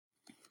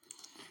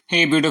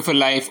Hey, beautiful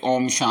life.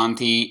 Om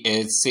Shanti.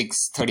 It's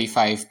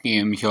 6:35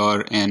 p.m.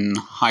 here in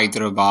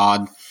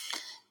Hyderabad.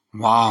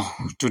 Wow,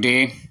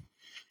 today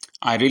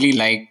I really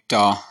liked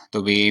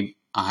the way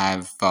I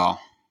have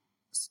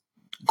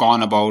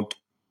gone about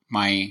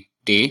my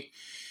day.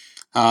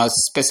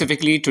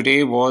 Specifically,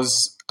 today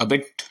was a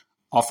bit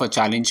of a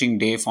challenging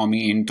day for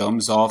me in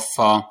terms of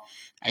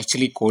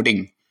actually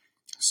coding.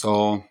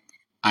 So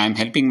I'm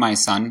helping my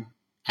son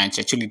and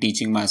actually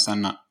teaching my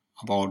son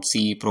about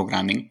C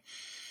programming.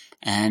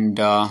 And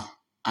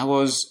I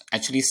was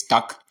actually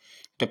stuck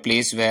at a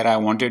place where I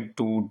wanted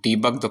to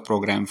debug the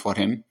program for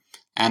him.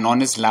 And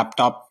on his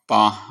laptop,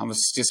 I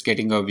was just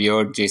getting a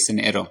weird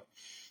JSON error.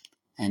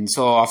 And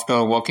so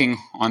after working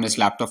on his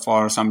laptop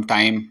for some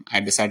time, I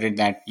decided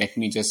that let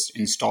me just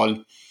install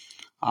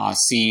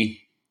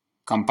C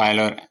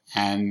compiler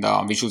and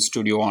Visual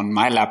Studio on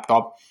my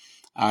laptop,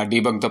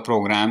 debug the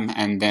program,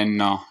 and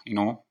then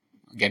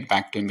get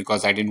back to him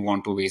because I didn't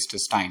want to waste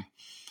his time.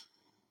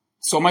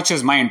 So much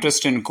is my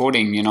interest in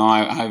coding,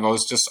 I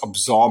was just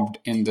absorbed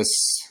in this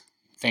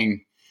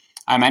thing.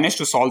 I managed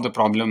to solve the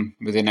problem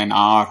within an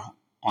hour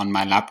on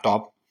my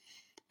laptop,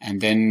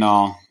 and then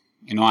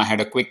I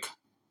had a quick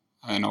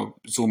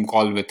Zoom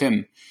call with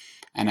him,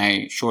 and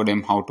I showed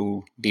him how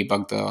to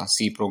debug the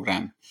C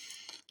program.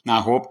 Now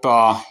I hope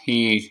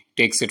he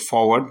takes it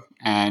forward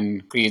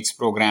and creates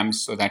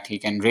programs so that he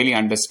can really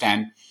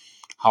understand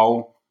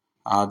how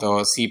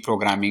the C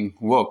programming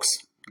works,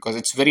 because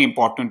it's very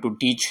important to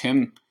teach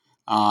him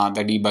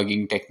the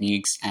debugging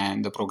techniques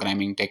and the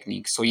programming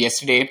techniques. So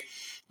yesterday,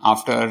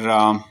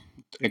 after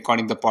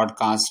recording the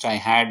podcast, I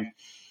had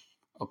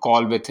a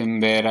call with him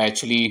where I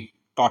actually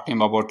taught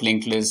him about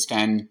linked list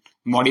and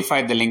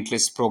modified the linked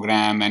list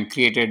program and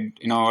created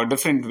a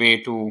different way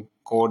to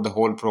code the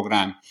whole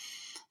program.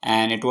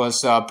 And it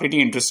was pretty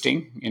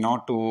interesting,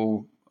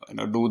 to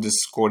do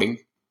this coding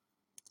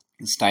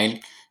style,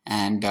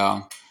 and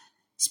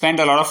spent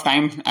a lot of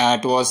time.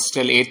 It was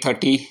till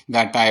 8:30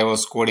 that I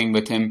was coding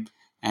with him,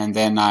 and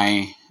then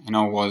I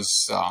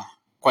was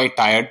quite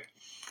tired.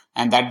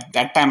 And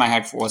that time I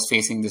had was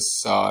facing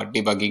this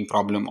debugging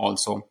problem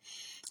also.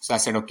 So I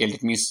said, okay,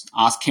 let me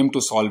ask him to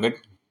solve it.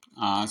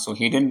 So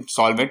he didn't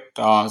solve it.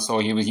 So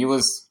he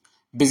was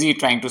busy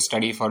trying to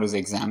study for his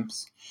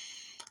exams.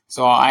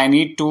 So I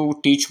need to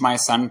teach my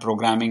son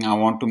programming. I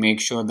want to make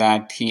sure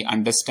that he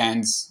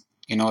understands,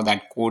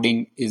 that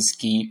coding is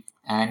key,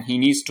 and he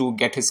needs to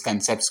get his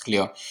concepts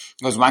clear.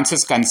 Because once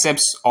his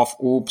concepts of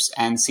OOPS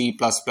and C++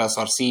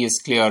 or C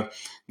is clear,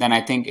 then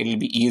I think it'll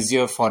be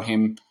easier for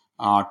him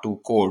to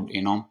code,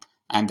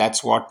 and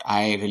that's what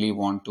I really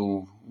want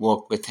to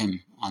work with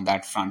him on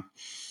that front.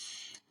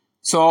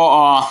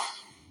 So,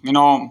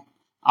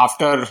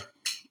 after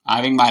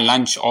having my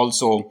lunch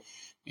also,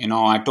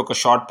 I took a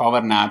short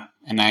power nap,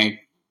 and I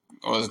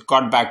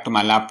got back to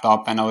my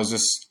laptop, and I was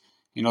just,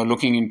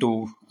 looking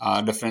into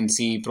different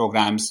C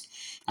programs,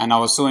 and I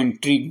was so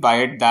intrigued by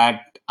it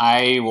that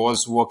I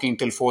was working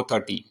till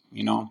 4:30,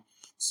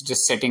 so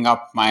just setting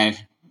up my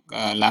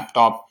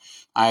laptop.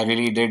 I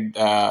really did,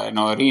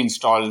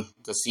 reinstall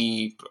the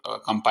C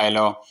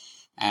compiler,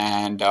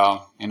 and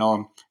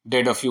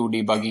did a few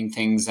debugging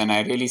things, and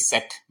I really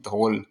set the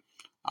whole.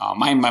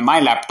 My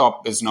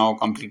laptop is now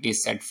completely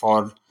set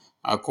for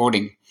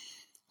coding.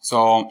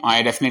 So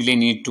I definitely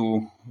need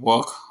to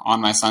work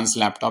on my son's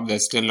laptop.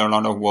 There's still a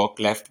lot of work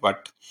left,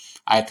 but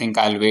I think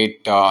I'll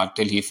wait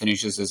till he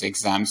finishes his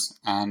exams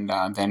and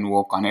then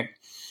work on it.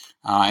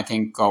 I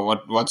think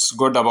what's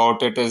good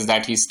about it is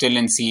that he's still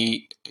in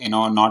C,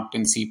 not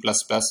in C++.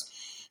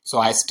 So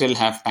I still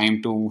have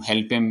time to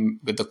help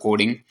him with the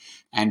coding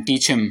and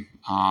teach him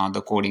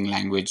the coding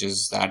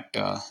languages that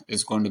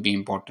is going to be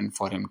important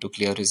for him to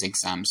clear his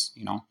exams.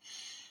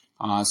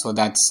 So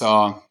that's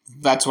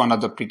one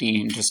of the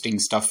pretty interesting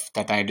stuff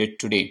that I did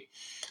today.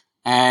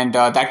 And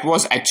that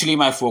was actually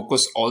my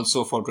focus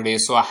also for today.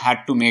 So I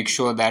had to make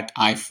sure that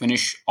I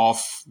finish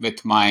off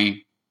with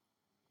my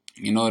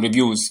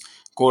reviews,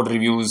 code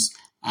reviews,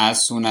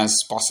 as soon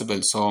as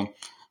possible. So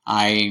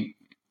I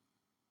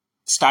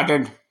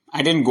started.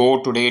 I didn't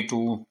go today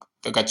to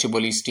the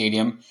Gachibowli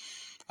Stadium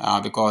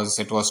because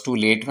it was too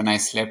late when I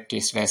slept.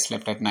 Yesterday I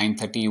slept at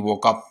 9:30.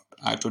 Woke up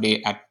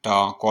today at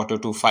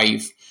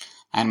 4:45,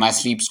 and my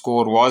sleep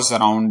score was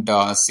around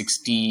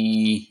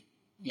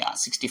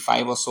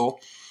 65 or so.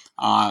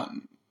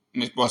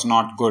 It was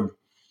not good.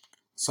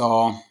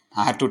 So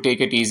I had to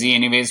take it easy.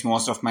 Anyways,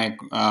 most of my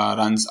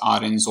runs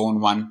are in zone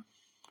 1.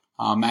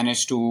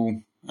 Managed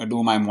to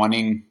do my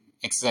morning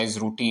exercise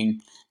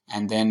routine,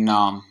 and then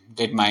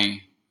did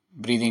my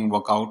breathing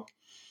workout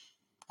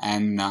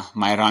and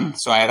my run.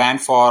 So I ran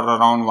for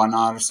around 1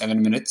 hour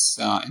 7 minutes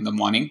in the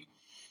morning,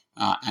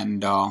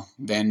 and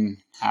then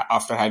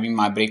after having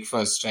my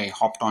breakfast, I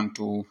hopped on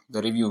to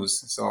the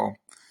reviews. So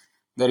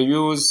the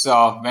reviews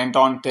went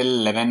on till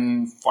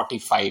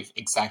 11:45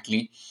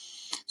 exactly.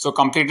 So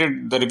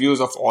completed the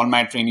reviews of all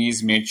my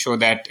trainees, made sure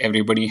that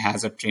everybody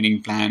has a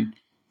training plan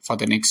for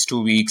the next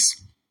 2 weeks.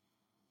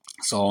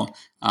 So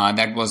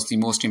that was the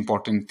most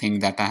important thing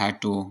that I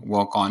had to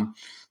work on.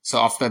 So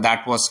after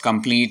that was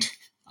complete,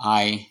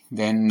 I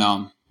then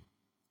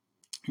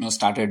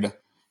started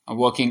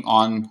working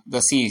on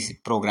the C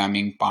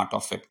programming part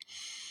of it.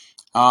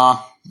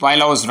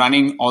 While I was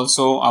running,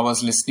 also I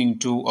was listening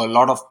to a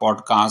lot of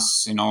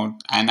podcasts,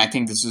 and I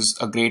think this is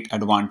a great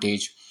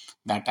advantage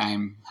that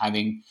I'm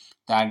having.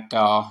 That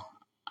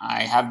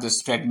I have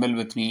this treadmill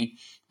with me,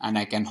 and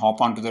I can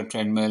hop onto the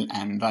treadmill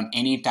and run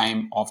any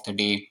time of the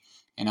day.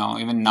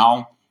 Even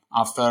now,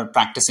 after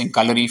practicing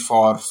Kalari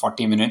for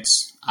 40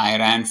 minutes, I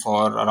ran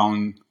for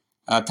around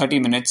 30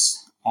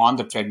 minutes on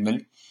the treadmill,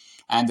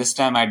 and this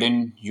time I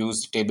didn't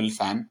use table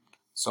fan.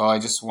 So I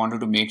just wanted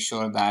to make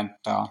sure that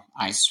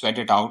I sweat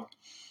it out,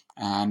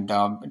 and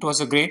it was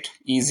a great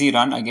easy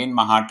run. Again,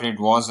 my heart rate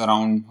was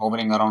around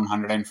hovering around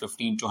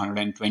 115 to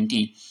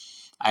 120.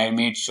 I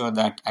made sure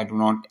that I do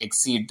not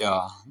exceed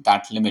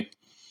that limit,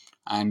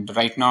 and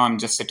right now I'm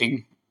just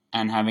sitting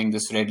and having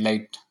this red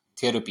light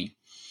therapy.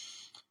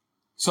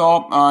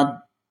 So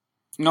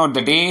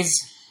the days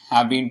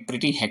have been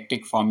pretty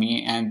hectic for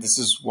me, and this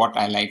is what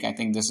I like. I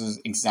think this is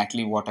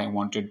exactly what I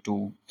wanted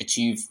to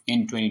achieve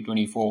in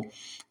 2024,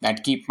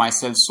 that keep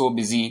myself so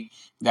busy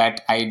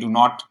that I do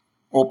not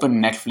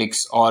open Netflix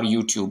or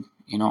YouTube,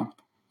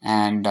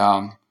 and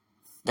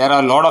there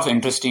are a lot of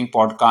interesting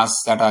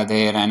podcasts that are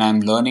there, and I'm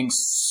learning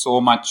so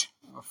much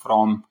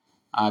from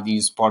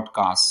these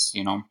podcasts,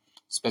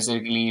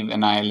 specifically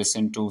when I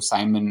listen to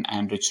Simon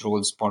and Rich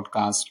Roll's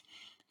podcast.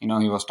 He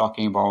was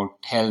talking about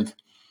health.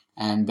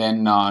 And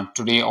then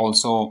today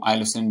also I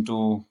listened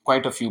to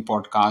quite a few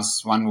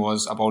podcasts. One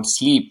was about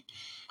sleep.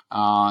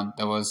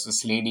 There was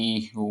this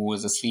lady who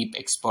was a sleep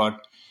expert,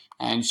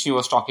 and she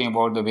was talking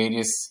about the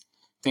various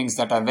things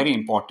that are very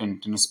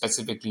important,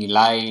 specifically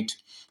light,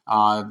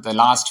 the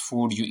last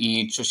food you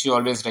eat. So she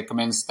always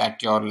recommends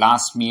that your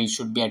last meal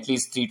should be at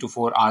least 3 to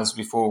 4 hours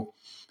before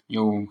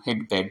you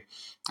hit bed,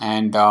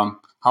 and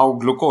how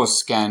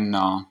glucose can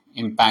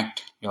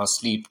impact your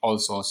sleep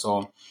also.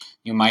 So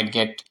you might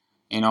get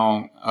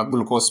a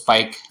glucose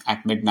spike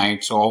at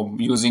midnight, so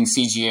using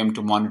CGM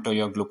to monitor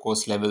your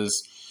glucose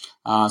levels.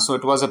 So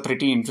it was a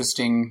pretty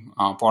interesting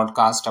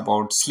podcast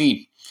about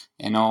sleep,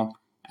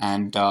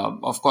 and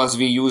of course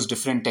we use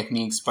different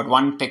techniques, but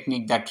one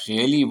technique that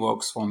really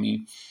works for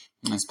me,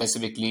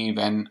 specifically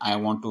when I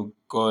want to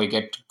go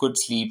get good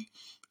sleep,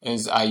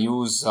 is I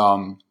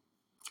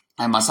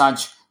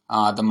massage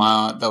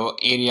the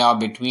area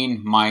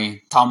between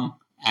my thumb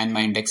and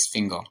my index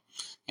finger.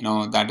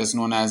 That is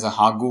known as a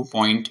Hagu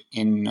point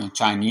in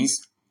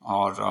Chinese,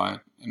 or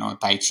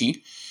Tai Chi,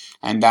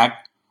 and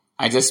that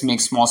I just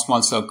make small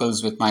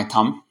circles with my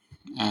thumb,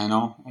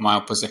 my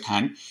opposite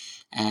hand,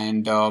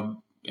 and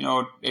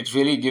it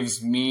really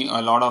gives me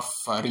a lot of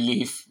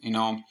relief,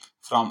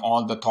 from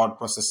all the thought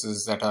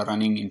processes that are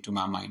running into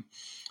my mind.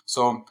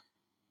 So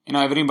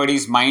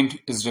everybody's mind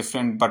is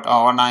different, but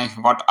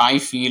what I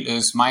feel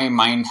is my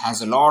mind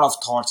has a lot of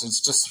thoughts.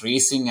 It's just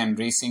racing and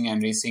racing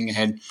and racing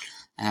ahead,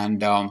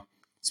 and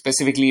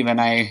specifically when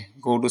I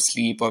go to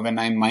sleep or when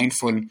I'm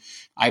mindful,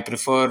 I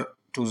prefer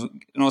to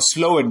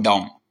slow it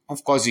down.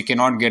 Of course, you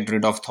cannot get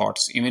rid of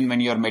thoughts. Even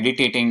when you're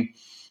meditating,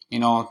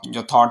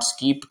 your thoughts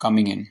keep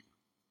coming in.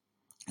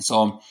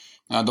 So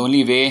the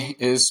only way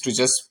is to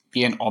just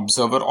be an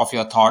observer of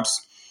your thoughts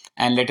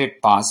and let it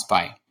pass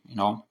by.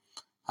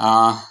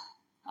 uh,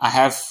 I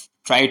have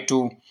tried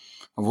to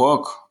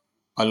work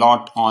a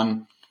lot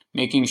on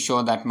making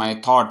sure that my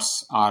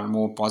thoughts are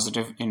more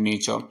positive in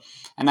nature,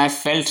 and I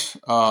felt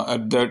a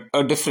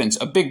difference,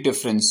 a big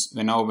difference,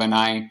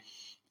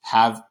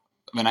 have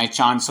when I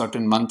chant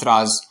certain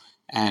mantras,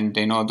 and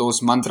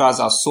those mantras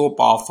are so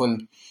powerful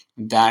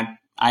that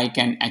I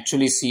can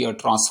actually see a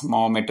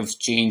transformative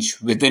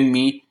change within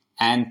me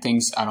and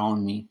things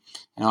around me.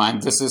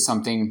 And this is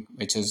something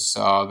which is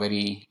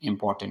very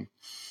important.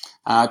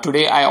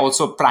 Today, I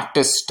also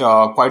practiced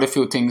quite a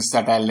few things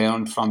that I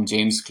learned from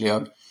James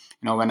Clear.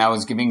 When I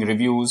was giving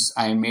reviews,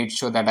 I made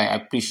sure that I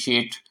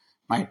appreciate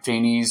my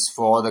trainees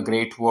for the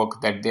great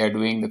work that they are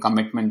doing, the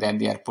commitment that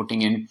they are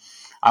putting in.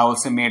 I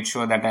also made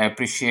sure that I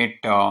appreciate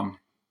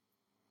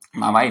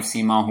my wife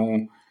Seema,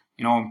 who,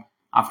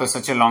 after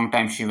such a long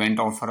time, she went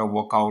out for a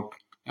workout.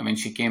 And when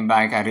she came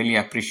back, I really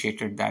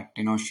appreciated that.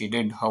 She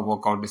did her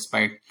workout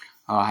despite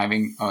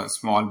having a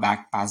small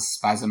back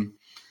spasm.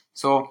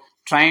 So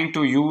trying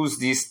to use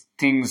these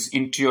things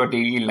into your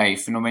daily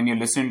life. When you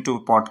listen to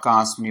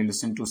podcasts, when you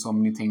listen to so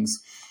many things,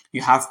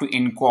 you have to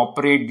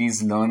incorporate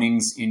these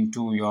learnings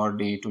into your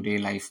day-to-day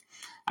life.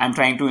 I'm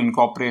trying to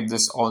incorporate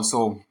this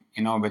also,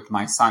 with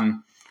my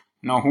son,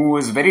 who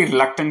is very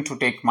reluctant to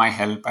take my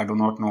help. I do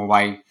not know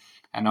why.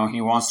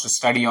 He wants to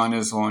study on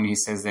his own. He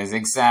says there's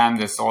exam,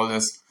 there's all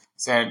this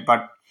said,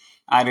 but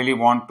I really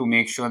want to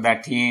make sure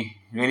that he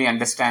really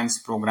understands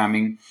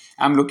programming.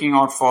 I'm looking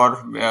out for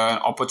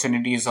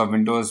opportunities or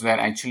windows where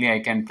actually I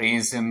can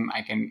praise him.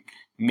 I can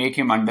make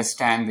him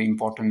understand the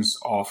importance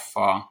of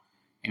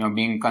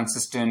being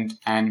consistent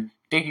and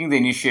taking the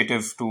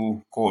initiative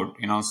to code.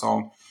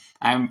 So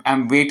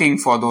I'm waiting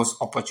for those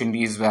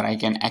opportunities where I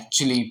can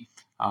actually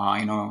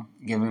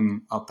give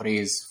him a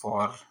praise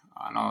for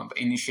the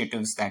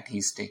initiatives that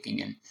he's taking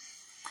in.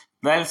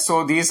 Well,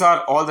 so these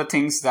are all the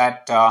things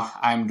that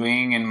I'm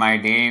doing in my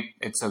day.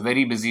 It's a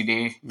very busy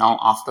day. Now,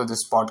 after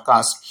this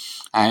podcast,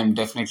 I'm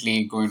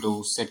definitely going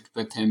to sit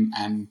with him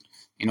and,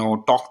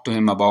 talk to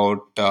him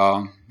about,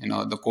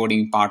 the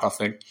coding part of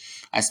it.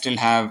 I still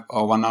have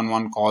a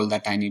one-on-one call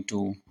that I need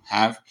to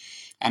have.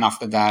 And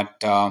after that,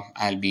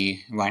 I'll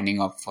be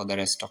winding up for the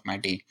rest of my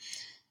day.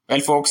 Well,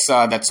 folks,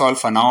 that's all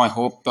for now. I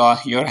hope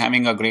you're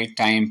having a great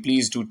time.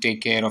 Please do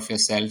take care of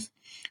yourself.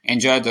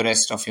 Enjoy the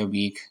rest of your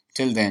week.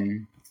 Till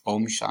then,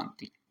 Om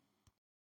Shanti.